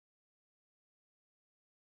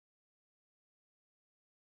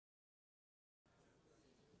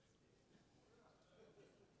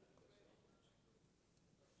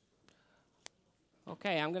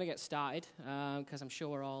Okay, I'm going to get started because I'm sure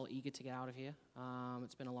we're all eager to get out of here.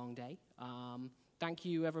 It's been a long day. Thank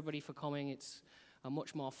you, everybody, for coming. It's a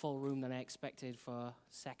much more full room than I expected for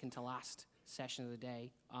second to last session of the day.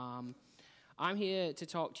 I'm here to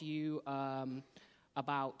talk to you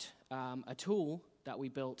about a tool that we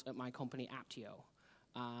built at my company, Aptio.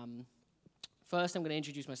 First, I'm going to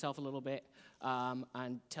introduce myself a little bit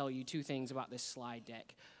and tell you two things about this slide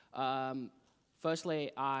deck. Firstly,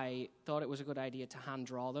 I thought it was a good idea to hand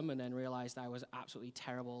draw them and then realized I was absolutely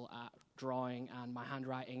terrible at drawing and my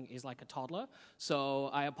handwriting is like a toddler. So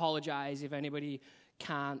I apologize if anybody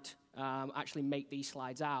can't actually make these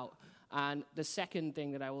slides out. And the second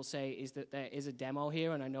thing that I will say is that there is a demo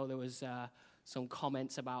here, and I know there was some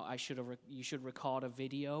comments about you should record a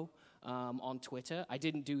video on Twitter. I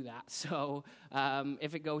didn't do that, so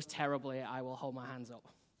if it goes terribly, I will hold my hands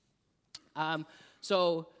up.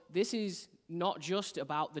 So this is not just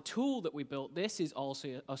about the tool that we built. This is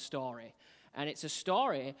also a story, and it's a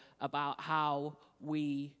story about how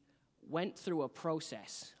we went through a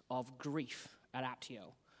process of grief at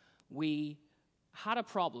Aptio. We had a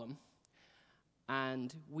problem,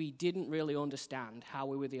 and we didn't really understand how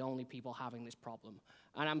we were the only people having this problem.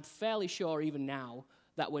 And I'm fairly sure even now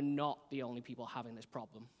that we're not the only people having this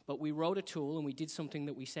problem. But we wrote a tool, and we did something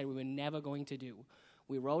that we said we were never going to do.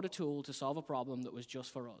 We wrote a tool to solve a problem that was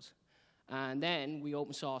just for us. And then we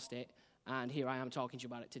open sourced it, and here I am talking to you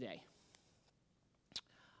about it today.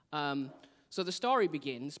 So the story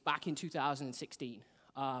begins back in 2016.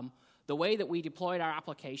 The way that we deployed our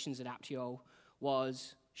applications at Aptio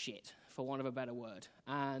was shit, for want of a better word.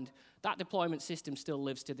 And that deployment system still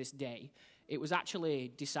lives to this day. It was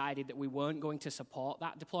actually decided that we weren't going to support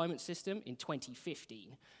that deployment system in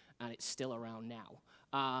 2015, and it's still around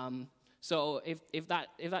now. So if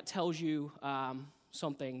that tells you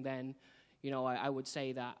something, then I would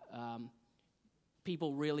say that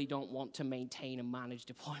people really don't want to maintain and manage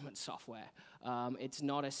deployment software. It's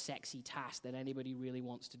not a sexy task that anybody really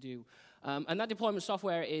wants to do. And that deployment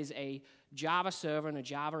software is a Java server and a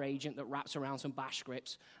Java agent that wraps around some bash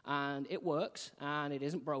scripts. And it works, and it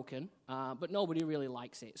isn't broken, but nobody really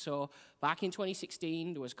likes it. So back in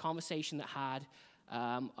 2016, there was a conversation that had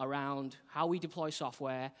around how we deploy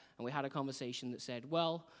software, and we had a conversation that said,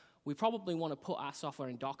 well, we probably want to put our software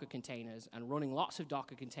in Docker containers, and running lots of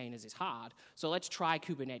Docker containers is hard, so let's try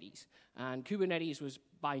Kubernetes. And Kubernetes was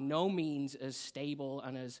by no means as stable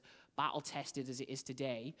and as battle-tested as it is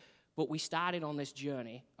today, but we started on this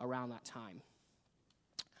journey around that time.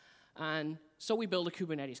 And so we built a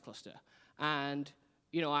Kubernetes cluster. And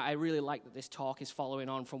I really like that this talk is following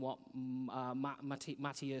on from what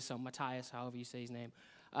Matthias, however you say his name,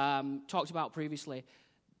 talked about previously.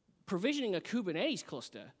 Provisioning a Kubernetes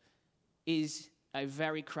cluster is a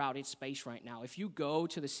very crowded space right now. If you go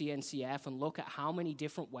to the CNCF and look at how many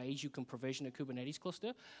different ways you can provision a Kubernetes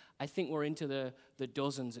cluster, I think we're into the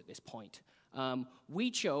dozens at this point.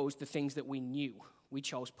 We chose the things that we knew. We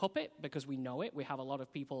chose Puppet because we know it. We have a lot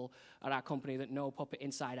of people at our company that know Puppet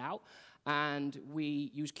inside out. And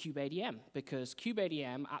we use kubeadm because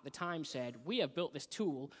kubeadm at the time said, we have built this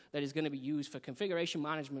tool that is going to be used for configuration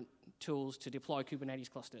management tools to deploy Kubernetes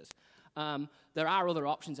clusters. There are other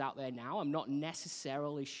options out there now. I'm not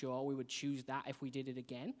necessarily sure we would choose that if we did it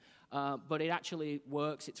again. But it actually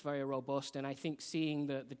works. It's very robust. And I think seeing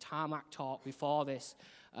the Tarmac talk before this,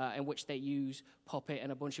 in which they use Puppet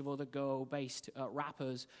and a bunch of other Go-based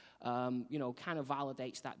wrappers, kind of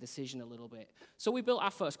validates that decision a little bit. So we built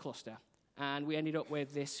our first cluster, and we ended up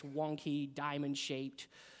with this wonky diamond-shaped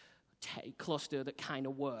cluster that kind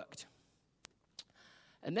of worked.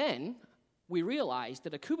 And then we realized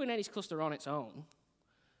that a Kubernetes cluster on its own,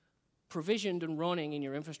 provisioned and running in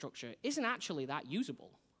your infrastructure, isn't actually that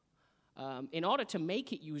usable. In order to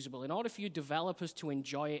make it usable, in order for your developers to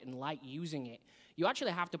enjoy it and like using it, you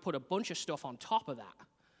actually have to put a bunch of stuff on top of that.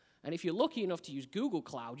 And if you're lucky enough to use Google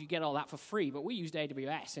Cloud, you get all that for free, but we used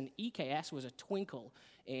AWS, and EKS was a twinkle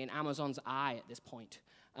in Amazon's eye at this point.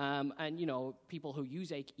 And people who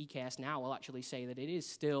use EKS now will actually say that it is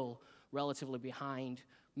still relatively behind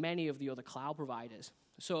many of the other cloud providers.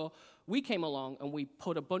 So we came along and we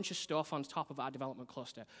put a bunch of stuff on top of our development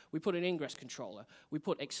cluster. We put an ingress controller. We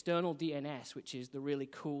put external DNS, which is the really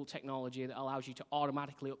cool technology that allows you to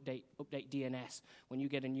automatically update DNS when you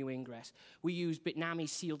get a new ingress. We use Bitnami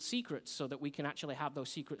sealed secrets so that we can actually have those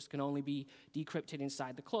secrets can only be decrypted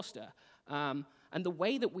inside the cluster. And the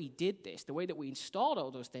way that we did this, the way that we installed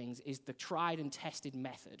all those things is the tried and tested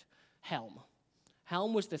method, Helm.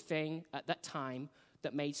 Helm was the thing at that time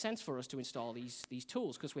that made sense for us to install these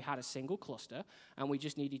tools, because we had a single cluster, and we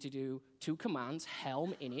just needed to do 2 commands,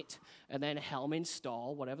 helm init, and then helm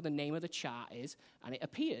install, whatever the name of the chart is, and it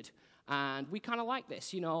appeared. And we kind of like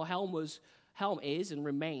this. You know, Helm is and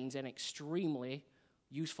remains an extremely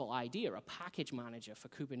useful idea, a package manager for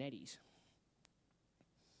Kubernetes.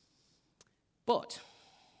 But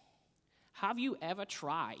have you ever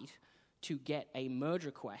tried to get a merge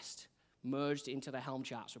request merged into the Helm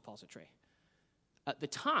charts repository? At the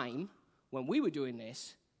time, when we were doing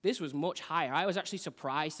this, this was much higher. I was actually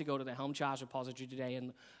surprised to go to the Helm charts repository today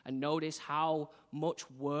and notice how much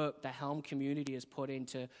work the Helm community has put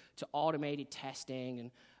into automated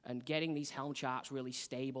testing and getting these Helm charts really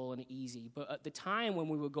stable and easy. But at the time when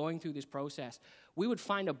we were going through this process, we would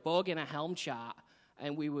find a bug in a Helm chart,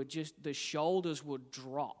 and the shoulders would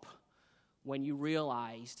drop when you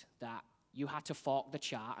realized that you had to fork the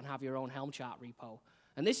chart and have your own Helm chart repo.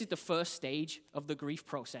 And this is the first stage of the grief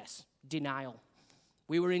process, denial.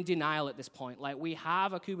 We were in denial at this point. Like, we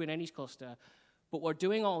have a Kubernetes cluster, but we're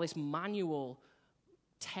doing all this manual,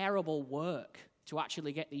 terrible work to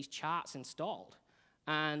actually get these charts installed.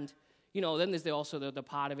 And, you know, then there's also the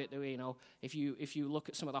part of it that, you know, if you look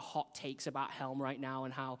at some of the hot takes about Helm right now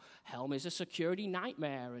and how Helm is a security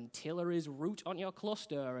nightmare and Tiller is root on your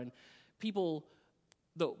cluster, and people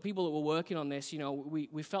that were working on this, you know,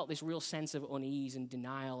 we felt this real sense of unease and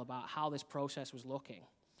denial about how this process was looking.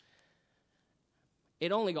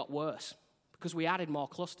 It only got worse because we added more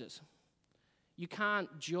clusters. You can't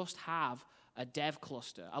just have a dev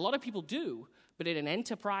cluster. A lot of people do, but in an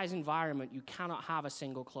enterprise environment, you cannot have a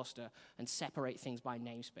single cluster and separate things by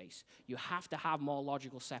namespace. You have to have more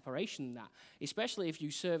logical separation than that, especially if you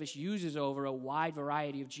service users over a wide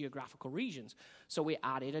variety of geographical regions. So we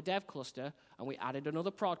added a dev cluster, and we added another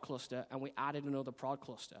prod cluster, and we added another prod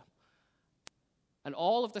cluster. And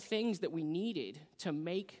all of the things that we needed to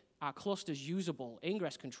make our clusters usable,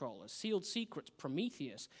 ingress controllers, sealed secrets,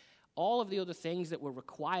 Prometheus, all of the other things that were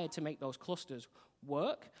required to make those clusters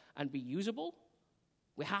work and be usable,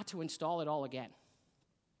 we had to install it all again.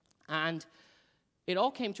 And it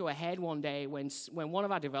all came to a head one day when one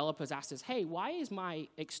of our developers asked us, hey, why is my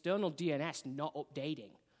external DNS not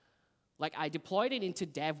updating? Like, I deployed it into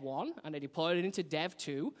Dev 1, and I deployed it into Dev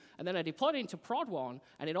 2, and then I deployed it into Prod 1,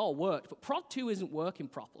 and it all worked, but Prod 2 isn't working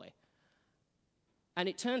properly. And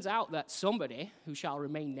it turns out that somebody, who shall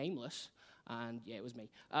remain nameless, and yeah, it was me,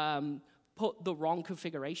 put the wrong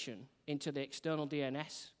configuration into the external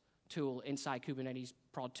DNS tool inside Kubernetes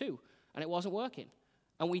Prod 2, and it wasn't working.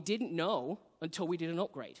 And we didn't know until we did an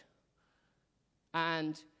upgrade.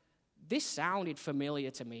 And this sounded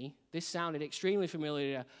familiar to me. This sounded extremely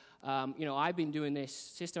familiar. You know, I've been doing this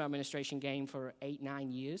system administration game for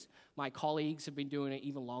 8-9 years. My colleagues have been doing it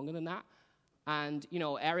even longer than that. And, you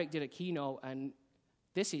know, Eric did a keynote, and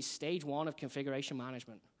this is stage 1 of configuration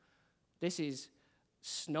management. This is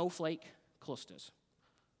Snowflake clusters.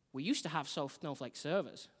 We used to have Snowflake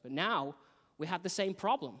servers, but now we had the same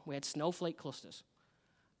problem. We had Snowflake clusters.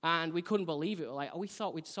 And we couldn't believe it. We're like, oh, we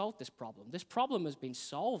thought we'd solved this problem. This problem has been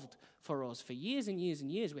solved for us for years and years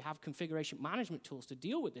and years. We have configuration management tools to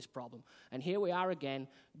deal with this problem. And here we are again,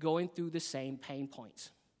 going through the same pain points.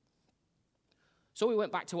 So we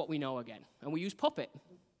went back to what we know again, and we used Puppet.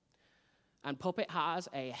 And Puppet has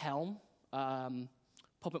a Helm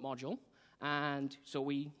Puppet module. And so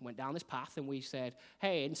we went down this path, and we said,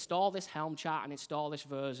 hey, install this Helm chart and install this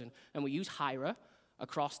version. And we use Hyra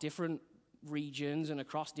across different regions and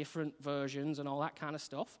across different versions and all that kind of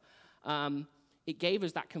stuff. It gave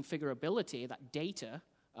us that configurability, that data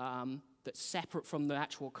that's separate from the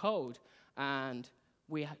actual code. And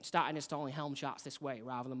we started installing Helm charts this way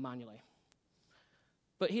rather than manually.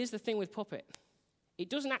 But here's the thing with Puppet. It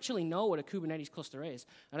doesn't actually know what a Kubernetes cluster is.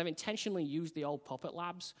 And I've intentionally used the old Puppet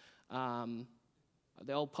Labs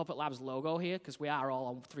logo here, because we are all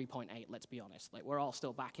on 3.8, let's be honest. Like, we're all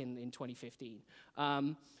still back in 2015.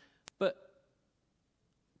 But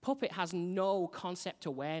Puppet has no concept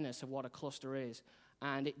awareness of what a cluster is,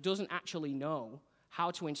 and it doesn't actually know how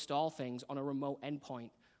to install things on a remote endpoint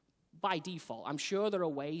by default. I'm sure there are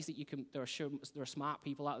ways that there are smart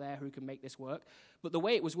people out there who can make this work, but the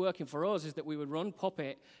way it was working for us is that we would run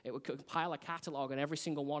Puppet, it would compile a catalog on every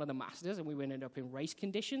single one of the masters, and we would end up in race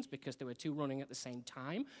conditions because there were 2 running at the same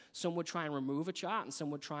time. Some would try and remove a chart, and some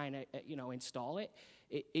would try and install it.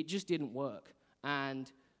 It just didn't work.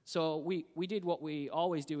 And so we did what we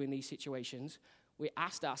always do in these situations. We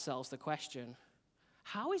asked ourselves the question,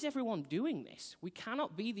 how is everyone doing this? We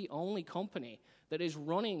cannot be the only company that is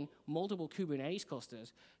running multiple Kubernetes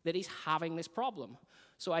clusters that is having this problem.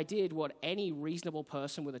 So I did what any reasonable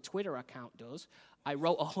person with a Twitter account does. I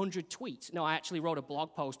wrote 100 tweets. No, I actually wrote a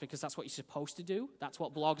blog post because that's what you're supposed to do. That's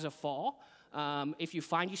what blogs are for. If you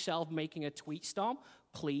find yourself making a tweet storm,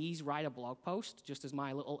 please write a blog post, just as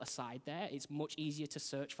my little aside there. It's much easier to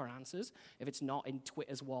search for answers if it's not in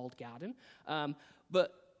Twitter's walled garden.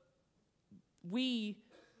 But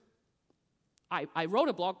I wrote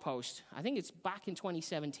a blog post, I think it's back in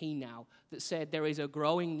 2017 now, that said there is a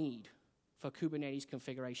growing need for Kubernetes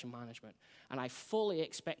configuration management. And I fully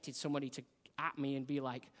expected somebody to at me and be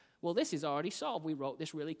like, well, this is already solved. We wrote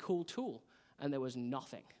this really cool tool. And there was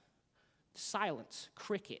nothing. Silence,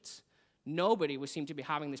 crickets. Nobody seemed to be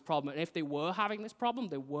having this problem. And if they were having this problem,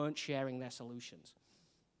 they weren't sharing their solutions.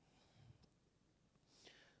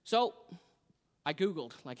 So I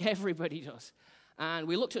Googled, like everybody does. And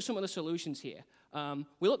we looked at some of the solutions here.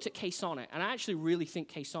 We looked at jsonnet, and I actually really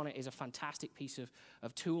think jsonnet is a fantastic piece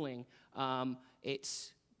of tooling.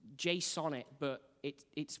 It's jsonnet, but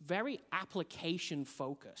it's very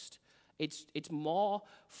application-focused. It's more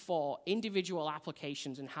for individual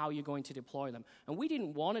applications and how you're going to deploy them. And we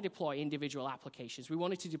didn't want to deploy individual applications. We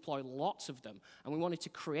wanted to deploy lots of them, and we wanted to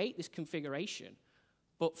create this configuration,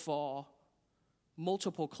 but for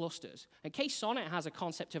multiple clusters. And jsonnet has a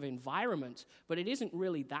concept of environment, but it isn't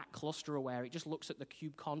really that cluster-aware. It just looks at the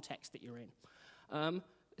kube context that you're in.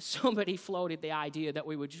 Somebody floated the idea that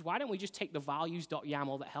why don't we just take the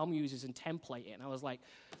values.yaml that Helm uses and template it? And I was like,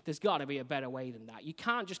 there's got to be a better way than that. You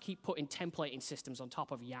can't just keep putting templating systems on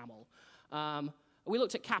top of YAML. We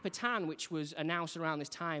looked at Capitan, which was announced around this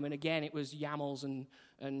time, and again, it was YAMLs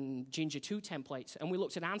and Jinja 2 templates. And we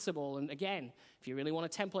looked at Ansible, and again, if you really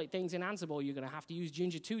want to template things in Ansible, you're going to have to use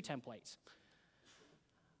Jinja 2 templates.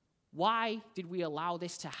 Why did we allow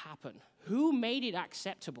this to happen? Who made it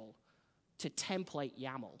acceptable to template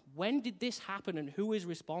YAML? When did this happen, and who is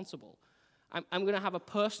responsible? I'm going to have a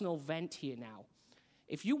personal vent here now.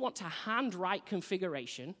 If you want to handwrite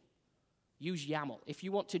configuration, use YAML. If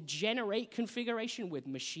you want to generate configuration with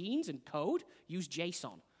machines and code, use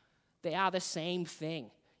JSON. They are the same thing.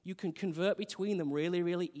 You can convert between them really,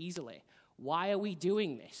 really easily. Why are we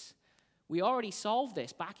doing this? We already solved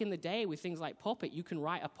this back in the day with things like Puppet. You can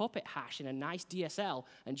write a Puppet hash in a nice DSL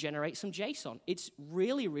and generate some JSON. It's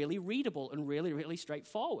really, really readable and really, really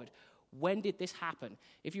straightforward. When did this happen?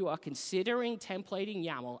 If you are considering templating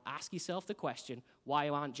YAML, ask yourself the question, why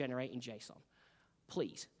aren't generating JSON?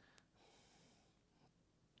 Please.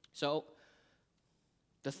 So,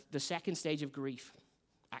 the second stage of grief,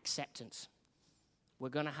 acceptance. We're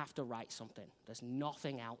going to have to write something. There's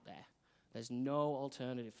nothing out there. There's no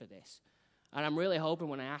alternative for this. And I'm really hoping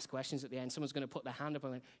when I ask questions at the end, someone's going to put their hand up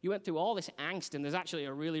and go, you went through all this angst, and there's actually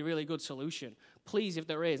a really, really good solution. Please, if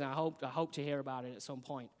there is, I hope to hear about it at some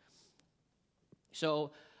point.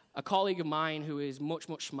 So a colleague of mine who is much,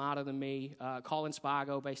 much smarter than me, Colin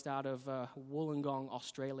Spargo, based out of Wollongong,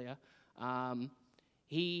 Australia,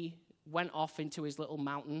 he went off into his little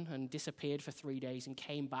mountain and disappeared for 3 days and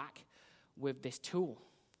came back with this tool.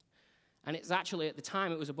 And it's actually, at the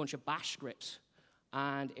time, it was a bunch of bash scripts,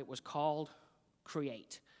 and it was called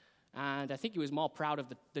kr8. And I think he was more proud of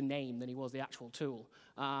the name than he was the actual tool.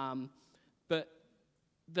 But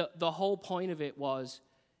the whole point of it was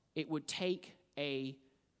it would take a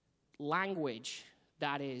language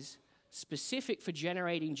that is specific for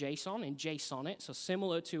generating JSON in JSonnet, so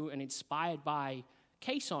similar to and inspired by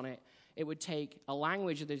jsonnet. It would take a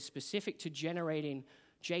language that is specific to generating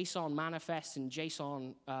JSON manifests and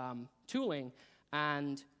JSON tooling,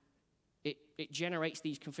 and it generates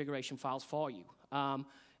these configuration files for you.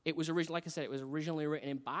 It was like I said, it was originally written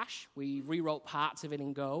in Bash. We rewrote parts of it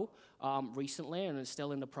in Go recently, and are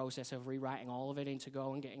still in the process of rewriting all of it into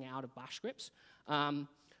Go and getting it out of Bash scripts.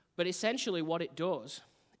 But essentially what it does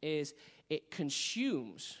is it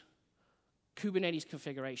consumes Kubernetes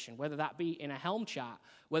configuration, whether that be in a Helm chart,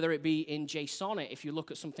 whether it be in JSonnet. If you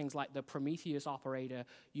look at some things like the Prometheus operator,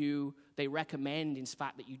 they recommend, in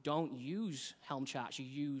fact, that you don't use Helm charts, you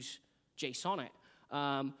use JSonnet.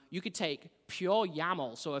 You could take pure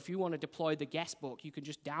YAML, so if you want to deploy the guest book, you can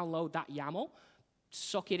just download that YAML,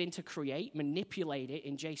 suck it into kr8, manipulate it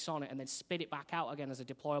in JSonnet, and then spit it back out again as a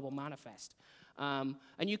deployable manifest. And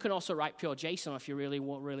you can also write pure JSON if you really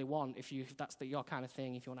want, if that's your kind of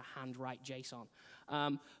thing, if you want to hand-write JSON.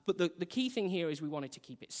 But the key thing here is we wanted to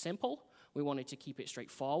keep it simple. We wanted to keep it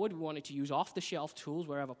straightforward. We wanted to use off-the-shelf tools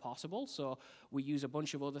wherever possible. So we use a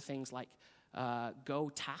bunch of other things like Go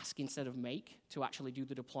task instead of make to actually do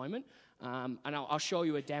the deployment. And I'll show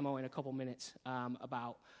you a demo in a couple minutes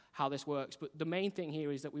about how this works. But the main thing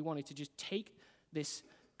here is that we wanted to just take this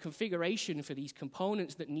configuration for these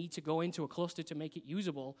components that need to go into a cluster to make it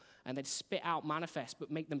usable, and then spit out manifests, but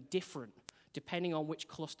make them different depending on which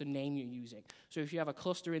cluster name you're using. So if you have a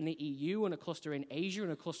cluster in the EU and a cluster in Asia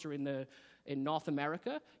and a cluster in North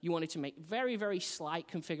America, you wanted to make very, very slight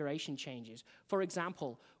configuration changes. For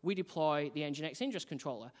example, we deploy the Nginx ingress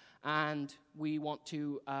controller, and we want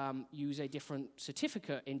to use a different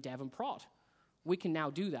certificate in dev and prod. We can now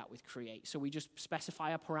do that with kr8. So we just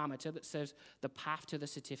specify a parameter that says the path to the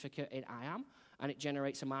certificate in IAM, and it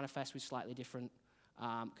generates a manifest with slightly different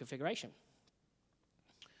configuration.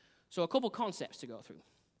 So a couple concepts to go through.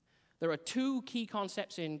 There are two key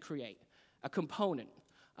concepts in kr8. A component.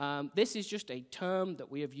 This is just a term that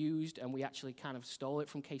we have used, and we actually kind of stole it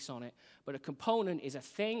from jsonnet. But a component is a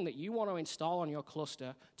thing that you want to install on your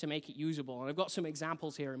cluster to make it usable. And I've got some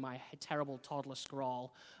examples here in my terrible toddler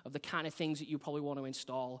scrawl of the kind of things that you probably want to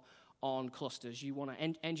install on clusters. You want to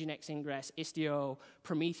Nginx ingress, Istio,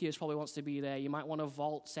 Prometheus probably wants to be there. You might want a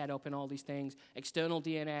Vault set up and all these things. External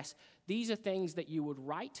DNS. These are things that you would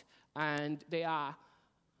write, and they are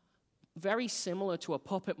very similar to a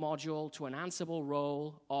Puppet module, to an Ansible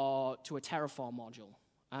role, or to a Terraform module.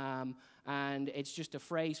 And it's just a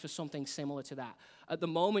phrase for something similar to that. At the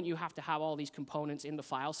moment, you have to have all these components in the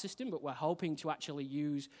file system, but we're hoping to actually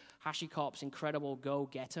use HashiCorp's incredible Go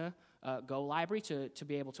Getter Go library to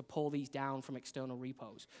be able to pull these down from external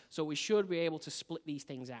repos. So we should be able to split these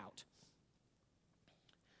things out.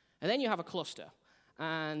 And then you have a cluster.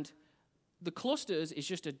 And the clusters is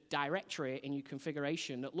just a directory in your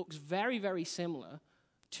configuration that looks very, very similar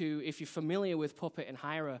to, if you're familiar with Puppet and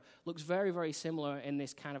Hiera, looks very, very similar in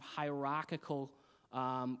this kind of hierarchical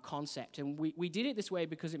concept. And we did it this way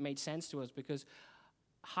because it made sense to us, because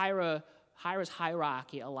Hiera's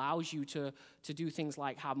hierarchy allows you to do things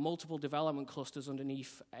like have multiple development clusters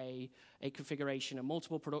underneath a configuration and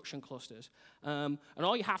multiple production clusters. And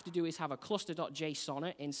all you have to do is have a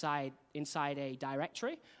cluster.jsonnet inside a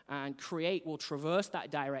directory, and kr8 will traverse that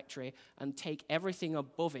directory and take everything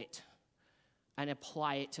above it and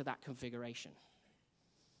apply it to that configuration.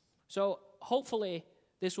 So hopefully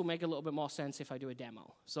this will make a little bit more sense if I do a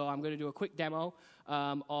demo. So I'm going to do a quick demo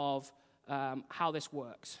of how this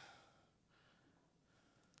works.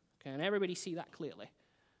 Can everybody see that clearly?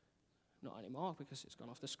 Not anymore because it's gone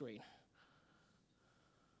off the screen.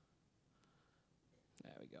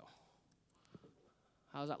 There we go.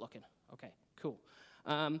 How's that looking? Okay, cool.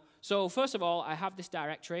 So first of all, I have this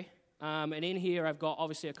directory. And in here, I've got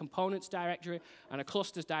obviously a components directory and a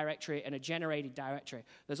clusters directory and a generated directory.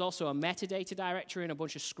 There's also a metadata directory and a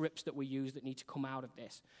bunch of scripts that we use that need to come out of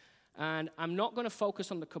this. And I'm not going to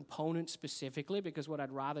focus on the components specifically, because what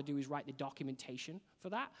I'd rather do is write the documentation for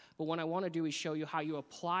that. But what I want to do is show you how you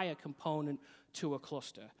apply a component to a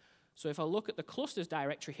cluster. So if I look at the clusters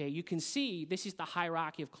directory here, you can see this is the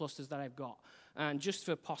hierarchy of clusters that I've got. And just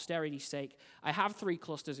for posterity's sake, I have 3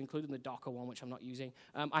 clusters, including the Docker one, which I'm not using.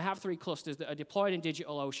 I have 3 clusters that are deployed in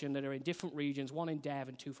DigitalOcean that are in different regions, 1 in dev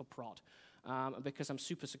and 2 for prod. Because I'm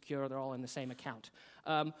super secure, they're all in the same account.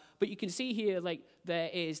 But you can see here, like, there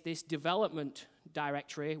is this development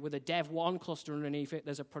directory with a dev1 cluster underneath it.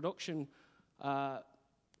 There's a production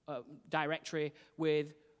directory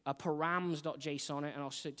with a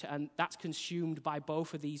params.jsonnet, and that's consumed by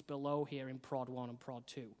both of these below here in prod1 and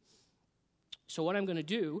prod2. So what I'm going to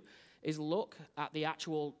do is look at the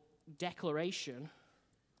actual declaration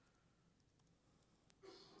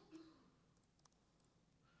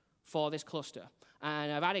for this cluster.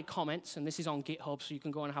 And I've added comments, and this is on GitHub, so you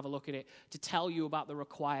can go and have a look at it, to tell you about the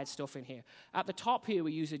required stuff in here. At the top here,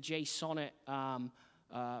 we use a JSonnet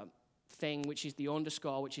thing, which is the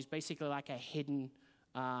underscore, which is basically like a hidden,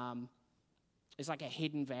 it's like a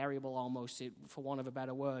hidden variable almost, for want of a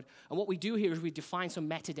better word. And what we do here is we define some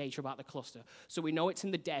metadata about the cluster. So we know it's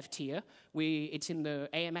in the dev tier. It's in the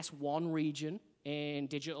AMS1 region in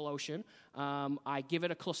DigitalOcean. I give it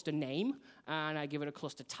a cluster name, and I give it a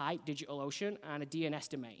cluster type, DigitalOcean, and a DNS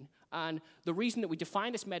domain. And the reason that we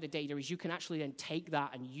define this metadata is you can actually then take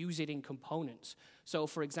that and use it in components. So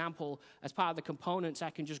for example, as part of the components, I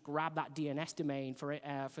can just grab that DNS domain for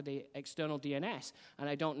the external DNS, and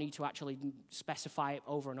I don't need to actually specify it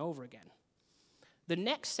over and over again. The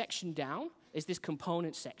next section down is this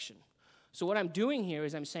component section. So what I'm doing here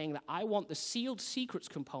is I'm saying that I want the sealed secrets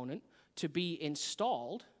component to be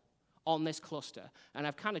installed on this cluster. And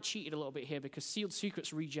I've kind of cheated a little bit here because sealed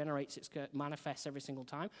secrets regenerates its manifest every single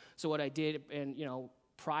time. So what I did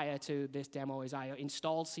prior to this demo is I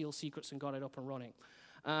installed sealed secrets and got it up and running.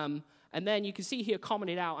 And then you can see here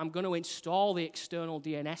commented out, I'm going to install the external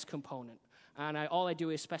DNS component. And all I do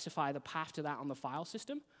is specify the path to that on the file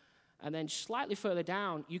system. And then slightly further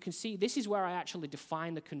down, you can see this is where I actually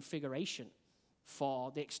define the configuration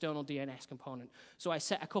for the external DNS component. So I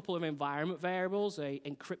set a couple of environment variables, a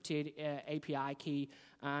encrypted API key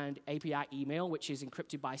and API email, which is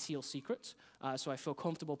encrypted by sealed secrets. So I feel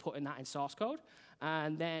comfortable putting that in source code.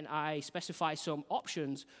 And then I specify some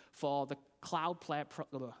options for the Cloudflare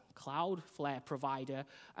provider,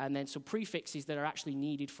 and then some prefixes that are actually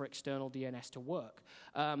needed for external DNS to work.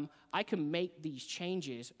 I can make these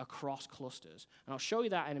changes across clusters, and I'll show you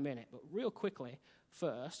that in a minute. But real quickly,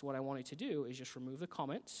 first, what I wanted to do is just remove the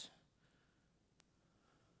comments,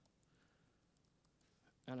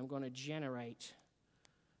 and I'm going to generate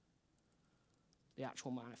the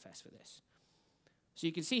actual manifest for this. So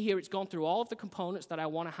you can see here it's gone through all of the components that I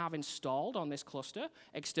want to have installed on this cluster,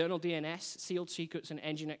 external DNS, sealed secrets, and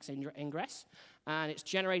Nginx ingress, and it's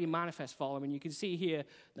generating manifest for them. And you can see here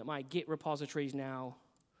that my Git repository is now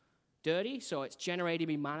dirty, so it's generating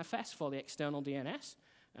me manifest for the external DNS,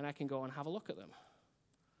 and I can go and have a look at them.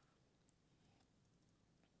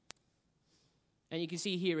 And you can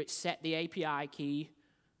see here it's set the API key.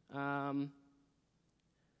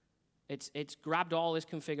 It's grabbed all this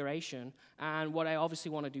configuration, and what I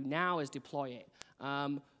obviously want to do now is deploy it.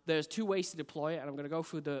 There's two ways to deploy it, and I'm going to go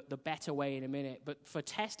through the better way in a minute. But for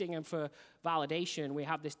testing and for validation, we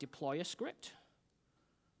have this deployer script.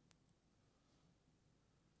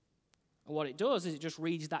 And what it does is it just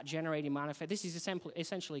reads that generating manifest. This is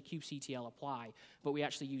essentially kubectl apply, but we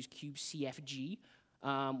actually use kubecfg,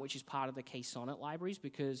 which is part of the jsonnet libraries,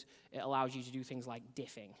 because it allows you to do things like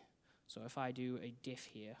diffing. So if I do a diff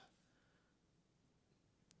here,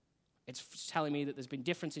 it's telling me that there's been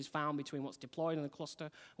differences found between what's deployed in the cluster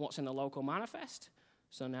and what's in the local manifest.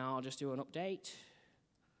 So now I'll just do an update.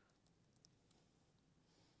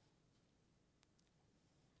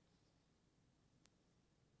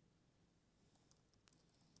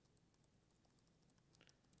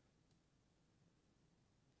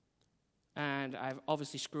 And I've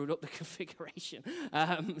obviously screwed up the configuration.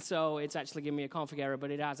 So it's actually giving me a config error,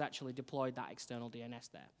 but it has actually deployed that external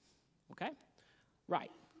DNS there. Okay?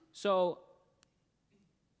 Right. So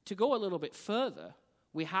to go a little bit further,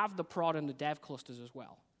 we have the prod and the dev clusters as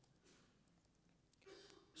well.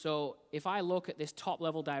 So if I look at this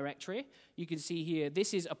top-level directory, you can see here,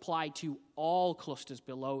 this is applied to all clusters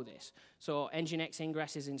below this. So Nginx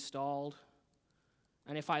ingress is installed.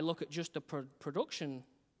 And if I look at just the production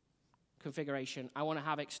configuration, I want to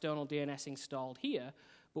have external DNS installed here.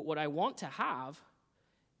 But what I want to have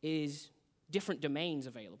is different domains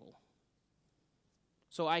available.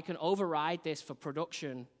 So I can override this for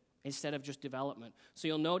production instead of just development. So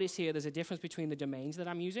you'll notice here there's a difference between the domains that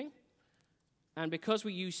I'm using. And because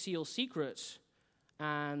we use sealed secrets,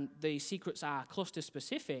 and the secrets are cluster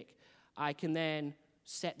specific, I can then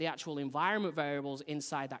set the actual environment variables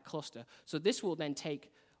inside that cluster. So this will then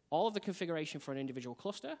take all of the configuration for an individual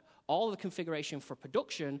cluster, all of the configuration for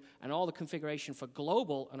production, and all the configuration for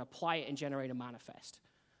global, and apply it and generate a manifest.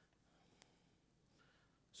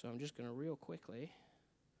 So I'm just going to real quickly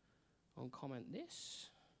uncomment this,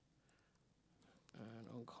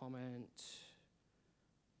 and uncomment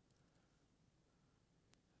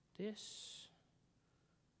this,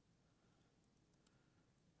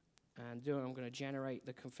 and I'm going to generate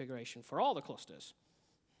the configuration for all the clusters.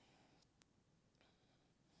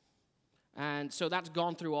 And so that's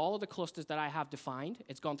gone through all of the clusters that I have defined.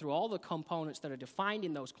 It's gone through all the components that are defined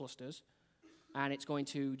in those clusters, and it's going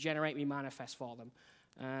to generate me manifest for them.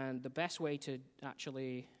 And the best way to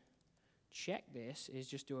actually check this is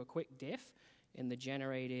just do a quick diff in the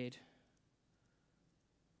generated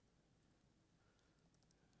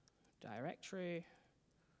directory.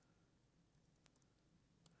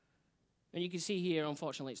 And you can see here,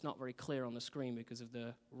 unfortunately, it's not very clear on the screen because of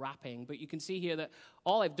the wrapping, but you can see here that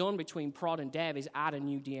all I've done between prod and dev is add a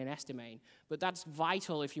new DNS domain. But that's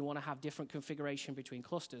vital if you want to have different configuration between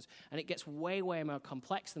clusters. And it gets way, way more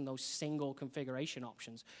complex than those single configuration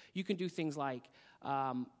options. You can do things like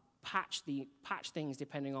patch things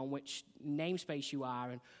depending on which namespace you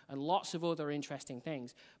are, and lots of other interesting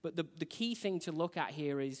things. But the key thing to look at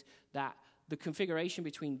here is that the configuration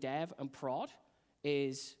between dev and prod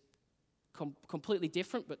is completely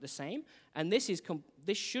different but the same, and this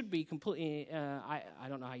should be completely I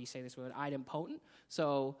don't know how you say this word, idempotent.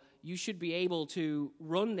 So you should be able to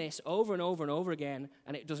run this over and over and over again,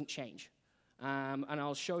 and it doesn't change. And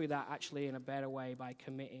I'll show you that actually in a better way by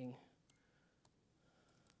committing.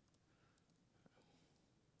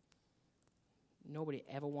 Nobody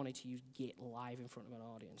ever wanted to use Git live in front of an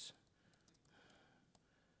audience.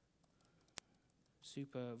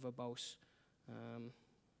 Super verbose.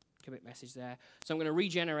 Commit message there. So I'm going to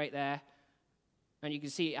regenerate there, and you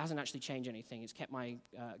can see it hasn't actually changed anything. It's kept my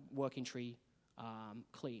working tree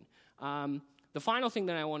clean. The final thing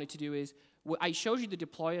that I wanted to do is, I showed you the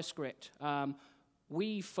deployer script.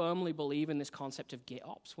 We firmly believe in this concept of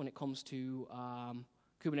GitOps when it comes to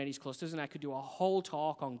Kubernetes clusters, and I could do a whole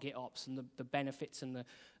talk on GitOps and the benefits and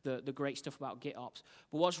the great stuff about GitOps.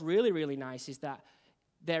 But what's really, really nice is that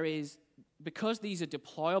because these are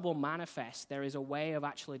deployable manifests, there is a way of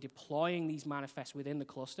actually deploying these manifests within the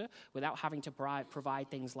cluster without having to provide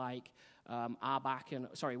things like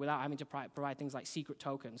without having to provide things like secret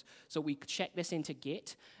tokens. So we check this into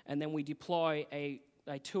Git, and then we deploy a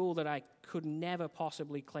tool that I could never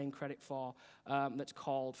possibly claim credit for that's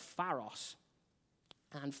called Pharos.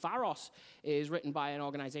 And Pharos is written by an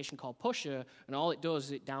organization called Pusher, and all it does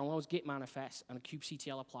is it downloads Git manifests and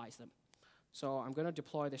kubectl applies them. So I'm going to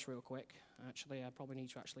deploy this real quick. Actually, I probably need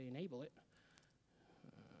to actually enable it.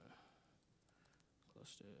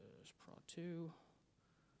 Clusters prod 2.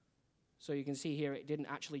 So you can see here it didn't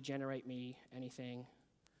actually generate me anything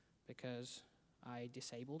because I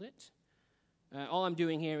disabled it. All I'm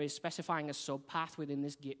doing here is specifying a subpath within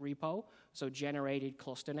this Git repo, so generated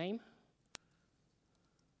cluster name.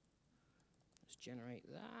 Let's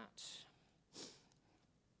generate that.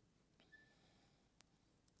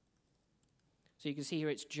 So you can see here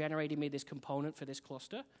it's generated me this component for this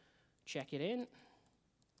cluster. Check it in.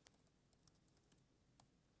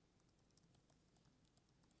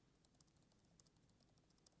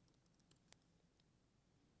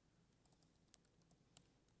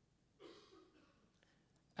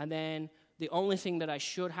 And then the only thing that I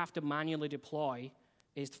should have to manually deploy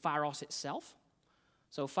is Pharos itself.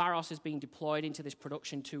 So Pharos is being deployed into this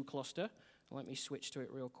production 2 cluster. Let me switch to it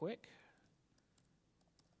real quick.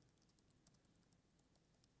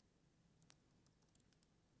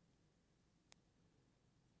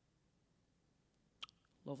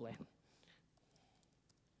 Lovely.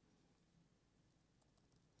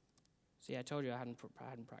 See, I told you I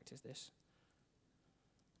hadn't practiced this.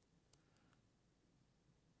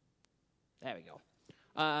 There we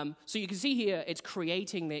go. So you can see here, it's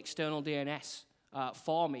creating the external DNS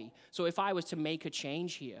for me. So if I was to make a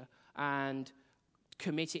change here and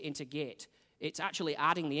commit it into Git, it's actually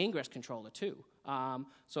adding the ingress controller too.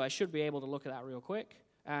 So I should be able to look at that real quick.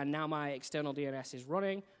 And now my external DNS is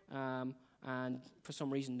running. And for some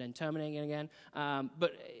reason then terminating it again.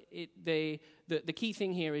 But the key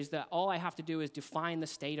thing here is that all I have to do is define the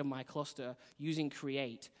state of my cluster using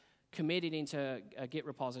kr8, commit it into a Git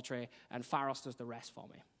repository, and Pharos does the rest for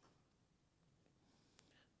me.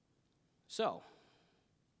 So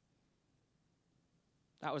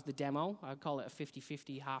that was the demo. I'd call it a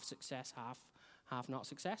 50-50, half success, half not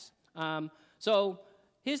success. So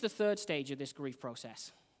here's the third stage of this grief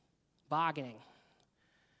process, bargaining.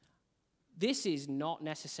 This is not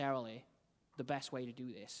necessarily the best way to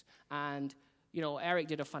do this. And, you know, Eric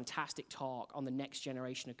did a fantastic talk on the next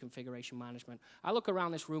generation of configuration management. I look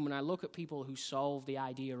around this room and I look at people who solve the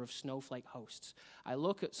idea of Snowflake hosts. I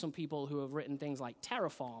look at some people who have written things like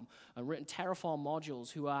Terraform and written Terraform modules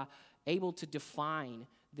who are able to define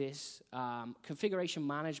this configuration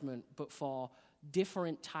management, but for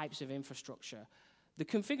different types of infrastructure. The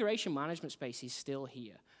configuration management space is still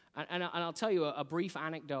here. And I'll tell you a brief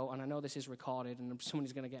anecdote, and I know this is recorded, and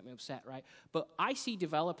somebody's going to get me upset, right? But I see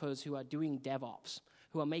developers who are doing DevOps,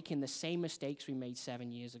 who are making the same mistakes we made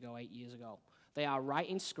 7 years ago, 8 years ago. They are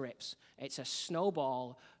writing scripts. It's a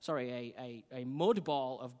mud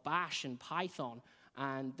ball of Bash and Python,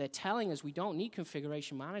 and they're telling us we don't need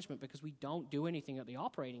configuration management because we don't do anything at the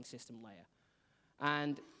operating system layer.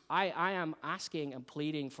 And I am asking and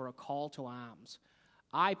pleading for a call to arms.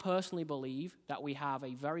 I personally believe that we have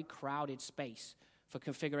a very crowded space for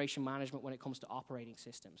configuration management when it comes to operating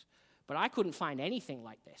systems. But I couldn't find anything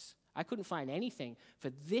like this. I couldn't find anything for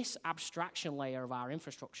this abstraction layer of our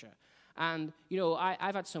infrastructure. And, you know,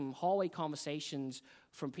 I've had some hallway conversations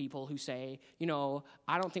from people who say, you know,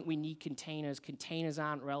 I don't think we need containers. Containers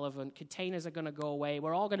aren't relevant. Containers are going to go away.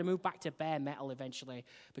 We're all going to move back to bare metal eventually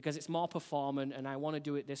because it's more performant and I want to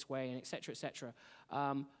do it this way, and et cetera, et cetera.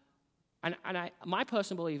 My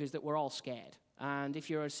personal belief is that we're all scared. And if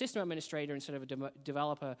you're a system administrator instead of a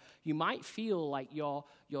developer, you might feel like your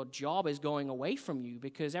job is going away from you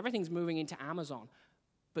because everything's moving into Amazon.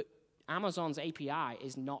 But Amazon's API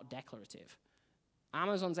is not declarative.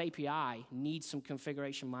 Amazon's API needs some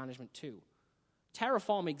configuration management too.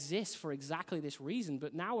 Terraform exists for exactly this reason,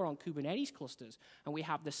 but now we're on Kubernetes clusters, and we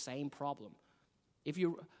have the same problem.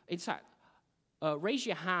 Raise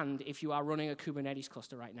your hand if you are running a Kubernetes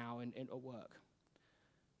cluster right now at work.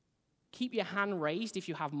 Keep your hand raised if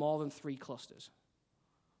you have more than 3 clusters.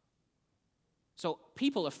 So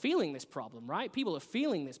people are feeling this problem, right? People are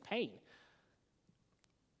feeling this pain.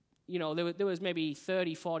 there was maybe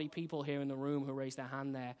 30, 40 people here in the room who raised their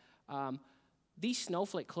hand there. These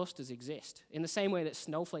Snowflake clusters exist in the same way that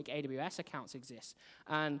Snowflake AWS accounts exist.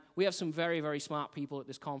 And we have some very, very smart people at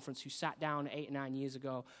this conference who sat down 8 or 9 years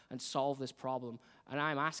ago and solved this problem. And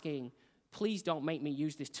I'm asking, please don't make me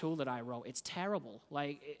use this tool that I wrote. It's terrible.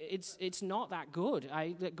 Like, it's not that good.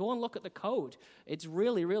 Go and look at the code. It's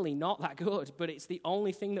really, really not that good, but it's the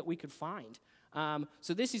only thing that we could find.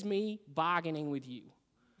 So this is me bargaining with you.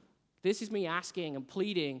 This is me asking and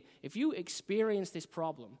pleading, if you experience this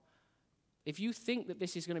problem, if you think that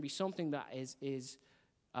this is going to be something that is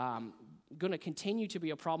going to continue to be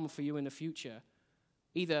a problem for you in the future,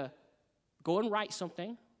 either go and write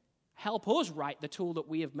something, help us write the tool that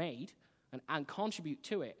we have made and contribute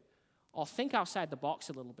to it, or think outside the box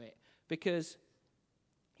a little bit, because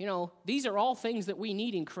these are all things that we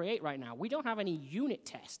need in Kr8 right now. We don't have any unit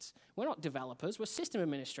tests. We're not developers. We're system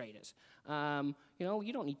administrators. You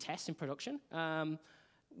don't need tests in production. I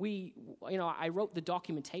wrote the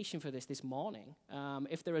documentation for this morning.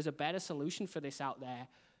 If there is a better solution for this out there,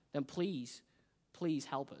 then please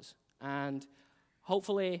help us. And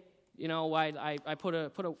hopefully, I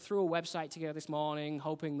put through a website together this morning,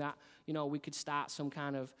 hoping that we could start some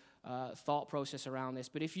kind of thought process around this.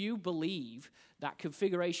 But if you believe that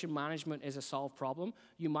configuration management is a solved problem,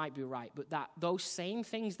 you might be right. But those same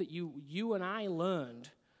things that you and I learned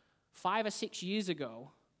 5 or 6 years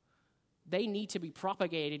ago, they need to be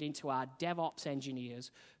propagated into our DevOps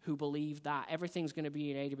engineers who believe that everything's going to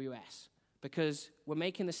be in AWS, because we're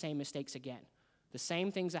making the same mistakes again. The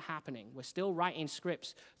same things are happening. We're still writing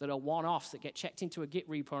scripts that are one-offs that get checked into a Git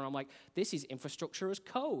repo, and I'm like, this is infrastructure as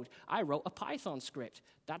code. I wrote a Python script.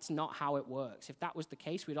 That's not how it works. If that was the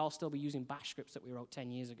case, we'd all still be using bash scripts that we wrote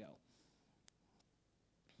 10 years ago.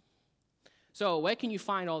 So where can you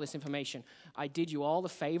find all this information? I did you all the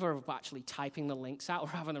favor of actually typing the links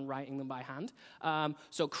out rather than writing them by hand.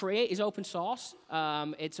 So Kr8 is open source.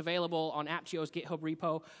 It's available on AppGeo's GitHub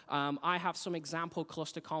repo. I have some example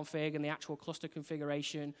cluster config, and the actual cluster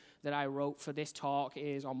configuration that I wrote for this talk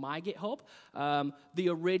is on my GitHub. The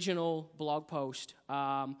original blog post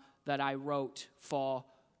that I wrote for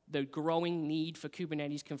the growing need for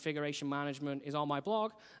Kubernetes configuration management is on my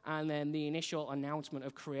blog, and then the initial announcement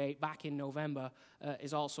of Kr8 back in November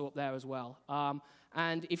is also up there as well.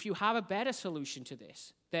 And if you have a better solution to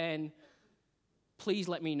this, then please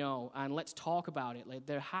let me know, and let's talk about it.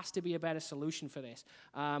 There has to be a better solution for this.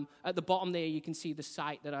 At the bottom there, you can see the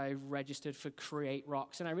site that I registered for Kr8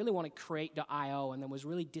 Rocks, and I really wanted kr8.io, and then was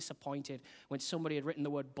really disappointed when somebody had written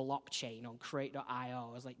the word blockchain on kr8.io.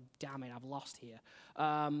 I was like, damn it, I've lost here.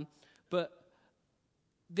 But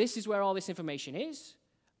this is where all this information is.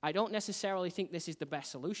 I don't necessarily think this is the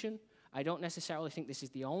best solution. I don't necessarily think this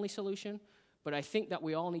is the only solution. But I think that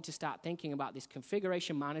we all need to start thinking about this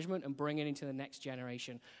configuration management and bring it into the next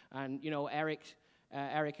generation. And,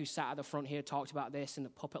 Eric, who sat at the front here, talked about this, and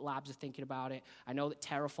the Puppet Labs are thinking about it. I know that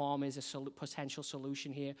Terraform is a potential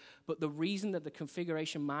solution here. But the reason that the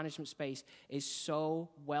configuration management space is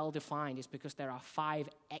so well-defined is because there are 5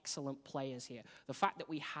 excellent players here. The fact that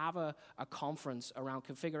we have a conference around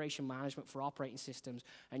configuration management for operating systems,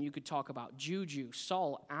 and you could talk about Juju,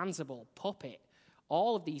 Sol, Ansible, Puppet,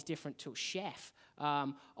 all of these different tools, Chef,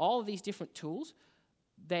 all of these different tools,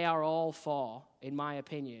 they are all for, in my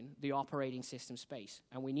opinion, the operating system space.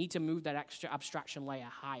 And we need to move that extra abstraction layer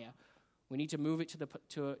higher. We need to move it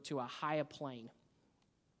to a higher plane.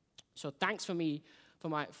 So thanks for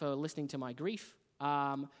listening to my grief.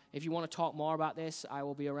 If you want to talk more about this, I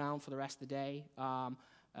will be around for the rest of the day.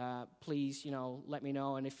 Please, let me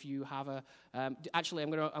know. And if you have actually,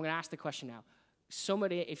 I'm gonna ask the question now.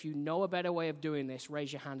 Somebody, if you know a better way of doing this,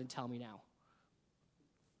 raise your hand and tell me now.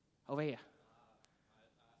 Over here.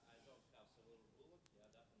 I don't have silver bullet.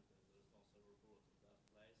 Yeah, definitely there is no silver bullet in that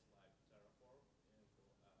place like Terraform for any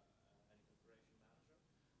configuration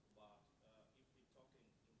manager. But if we're talking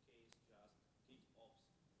in case just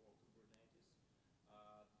GitOps for Kubernetes,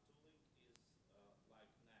 tooling is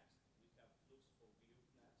like next. We have Flux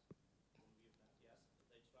for ViewNet, yes.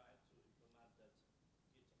 They try to implement that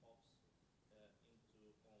GitOps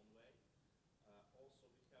into own way. Also,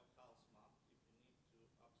 we have Halsman.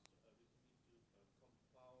 If we need to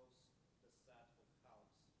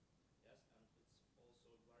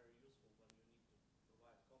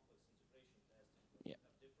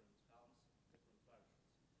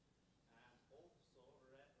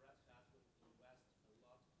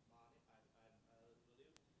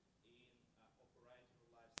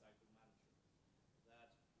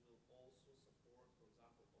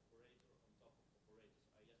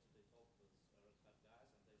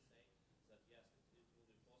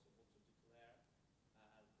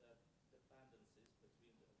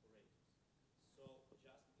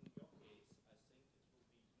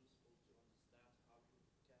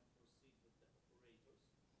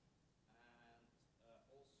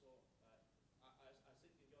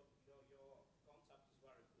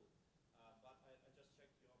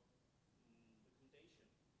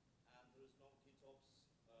is no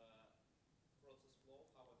GitOps process flow,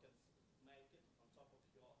 how I can make it on top of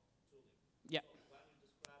your tooling. Yeah. So when you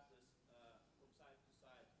describe this from side to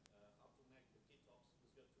side, how to make the GitOps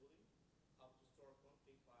with your tooling, how to store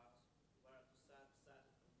config files, where to set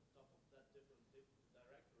it on top of that different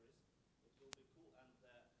directories, it will be cool. And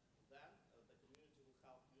then the community will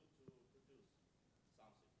help you to produce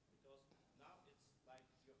something. Because now it's like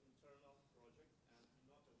your internal project, and you're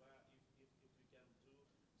not aware if you can do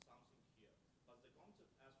something here. But the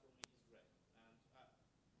concept, as for me, is great.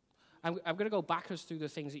 And I'm going to go backwards through the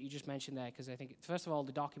things that you just mentioned there, because I think, first of all,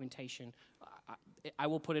 the documentation, I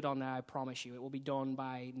will put it on there, I promise you. It will be done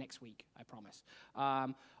by next week, I promise.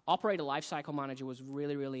 Operator Lifecycle Manager was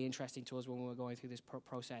really, really interesting to us when we were going through this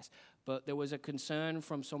process, but there was a concern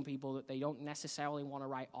from some people that they don't necessarily want to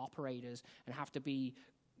write operators and have to be,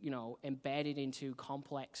 you know, embedded into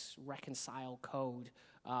complex reconcile code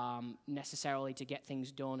necessarily to get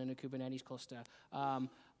things done in a Kubernetes cluster.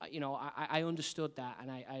 You know, I understood that, and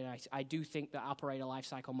I do think that Operator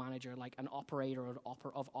Lifecycle Manager, like an operator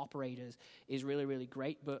of operators, is really, really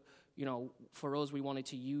great. But, you know, for us, we wanted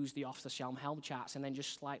to use the off-the-shelf Helm charts and then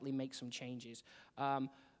just slightly make some changes.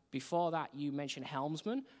 Before that, you mentioned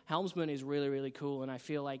Helmsman. Helmsman is really, really cool, and I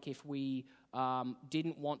feel like if we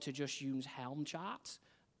didn't want to just use Helm charts,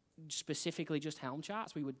 specifically just Helm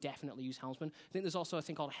charts, we would definitely use Helmsman. I think there's also a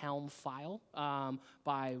thing called Helm File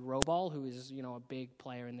by Robol, who is, you know, a big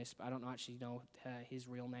player in this. I don't actually know his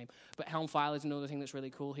real name, but Helm File is another thing that's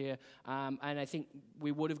really cool here. And I think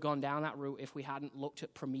we would have gone down that route if we hadn't looked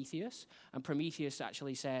at Prometheus. And Prometheus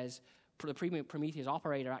actually says, the Prometheus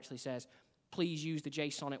operator actually says, please use the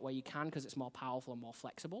JSonnet where you can because it's more powerful and more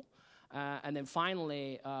flexible. And then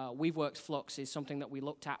finally, WeaveWorks Flux is something that we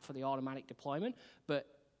looked at for the automatic deployment, but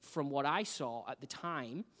from what I saw at the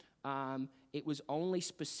time, it was only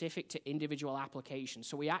specific to individual applications.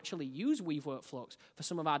 So we actually use WeaveWorks Flux for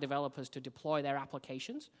some of our developers to deploy their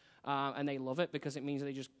applications, and they love it because it means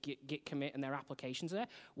they just git commit and their applications there.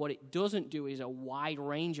 What it doesn't do is a wide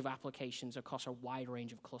range of applications across a wide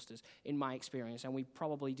range of clusters, in my experience, and we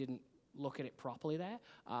probably didn't look at it properly there.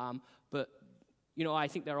 But you know, I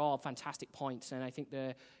think they're all fantastic points, and I think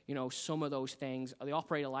you know, some of those things, the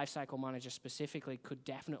Operator Lifecycle Manager specifically, could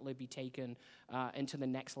definitely be taken into the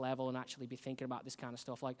next level and actually be thinking about this kind of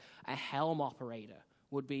stuff. Like a Helm operator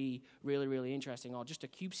would be really, really interesting, or just a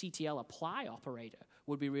kubectl apply operator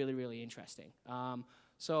would be really, really interesting.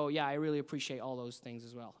 So yeah, I really appreciate all those things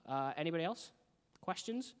as well. Anybody else?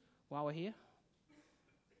 Questions while we're here?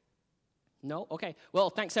 No? Okay. Well,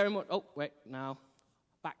 thanks very much. Oh, wait, no.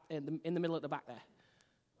 Back in the middle at the back there.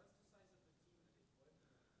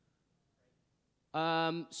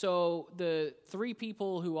 So the 3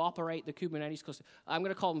 people who operate the Kubernetes cluster, I'm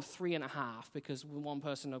going to call them 3.5 because one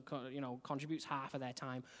person, you know, contributes half of their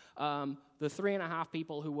time. The 3.5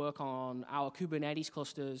 people who work on our Kubernetes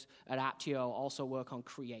clusters at Apptio also work on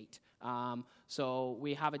kr8. So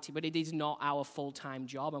we have a team, but it is not our full-time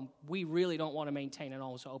job, and we really don't want to maintain an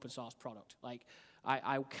almost open source product. Like,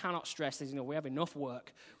 I cannot stress this, you know, we have enough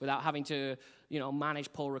work without having to, you know,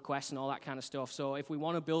 manage pull requests and all that kind of stuff. So if we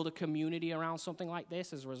want to build a community around something like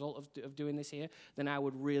this as a result of doing this here, then I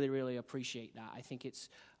would really, really appreciate that. I think it's,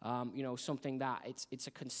 you know, something that it's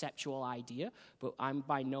a conceptual idea, but I'm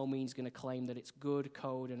by no means going to claim that it's good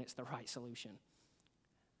code and it's the right solution.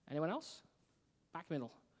 Anyone else? Back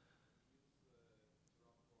middle.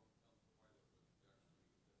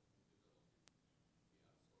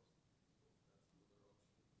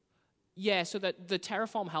 Yeah, so the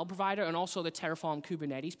Terraform Helm provider and also the Terraform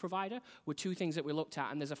Kubernetes provider were 2 things that we looked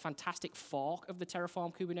at, and there's a fantastic fork of the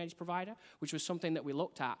Terraform Kubernetes provider, which was something that we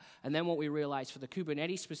looked at, and then what we realized for the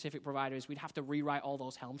Kubernetes-specific provider is we'd have to rewrite all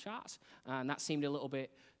those Helm charts, and that seemed a little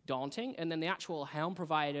bit daunting. And then the actual Helm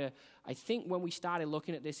provider, I think when we started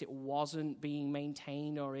looking at this, it wasn't being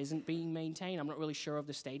maintained or isn't being maintained. I'm not really sure of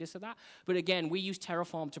the status of that. But again, we use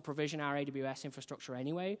Terraform to provision our AWS infrastructure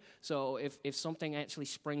anyway. So if something actually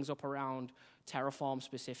springs up around Terraform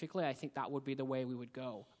specifically, I think that would be the way we would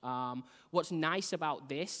go. What's nice about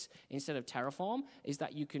this, instead of Terraform, is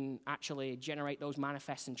that you can actually generate those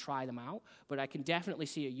manifests and try them out. But I can definitely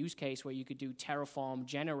see a use case where you could do Terraform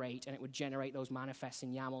generate, and it would generate those manifests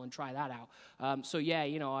in YAML and try that out. So yeah,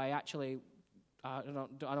 you know, I actually, I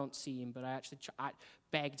don't see him, but I actually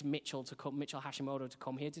begged Mitchell Hashimoto to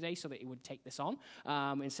come here today so that he would take this on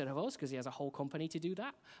instead of us, because he has a whole company to do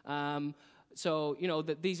that. So, you know,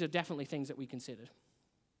 these are definitely things that we considered.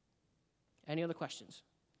 Any other questions?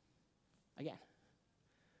 Again.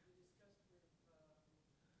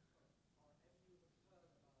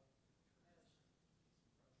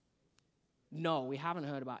 No, we haven't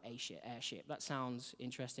heard about Airship. That sounds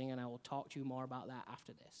interesting, and I will talk to you more about that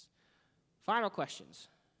after this. Final questions.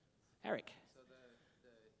 Eric. So the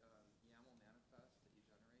YAML manifest that you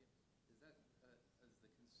generate, is that is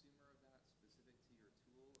the consumer of that specific to your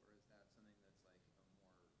tool, or is that something that's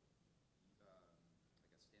like a more like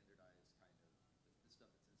a standardized kind of the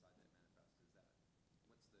stuff that's inside that manifest? Is that what's the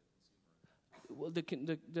consumer of that tool? Well,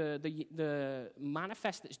 the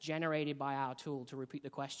manifest that's generated by our tool, to repeat the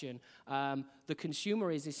question, the consumer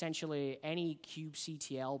is essentially any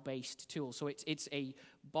kubectl-based tool. So it's a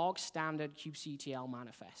bog standard kubectl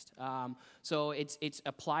manifest. So it's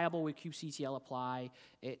applicable with kubectl apply.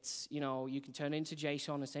 It's, you can turn it into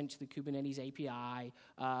JSON and send it to the Kubernetes API.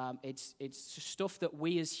 It's stuff that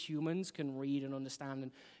we as humans can read and understand.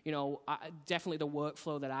 And, definitely the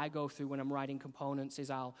workflow that I go through when I'm writing components is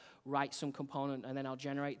I'll write some component and then I'll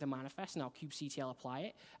generate the manifest and I'll kubectl apply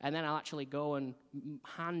it. And then I'll actually go and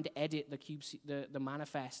hand edit the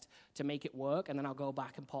manifest to make it work. And then I'll go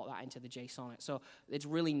back and port that into the JSonnet. So it's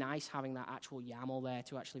really nice having that actual YAML there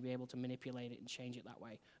to actually be able to manipulate it and change it that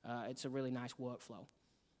way. It's a really nice workflow.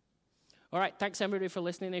 All right, thanks everybody for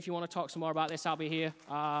listening. If you want to talk some more about this, I'll be here.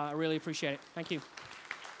 I really appreciate it. Thank you.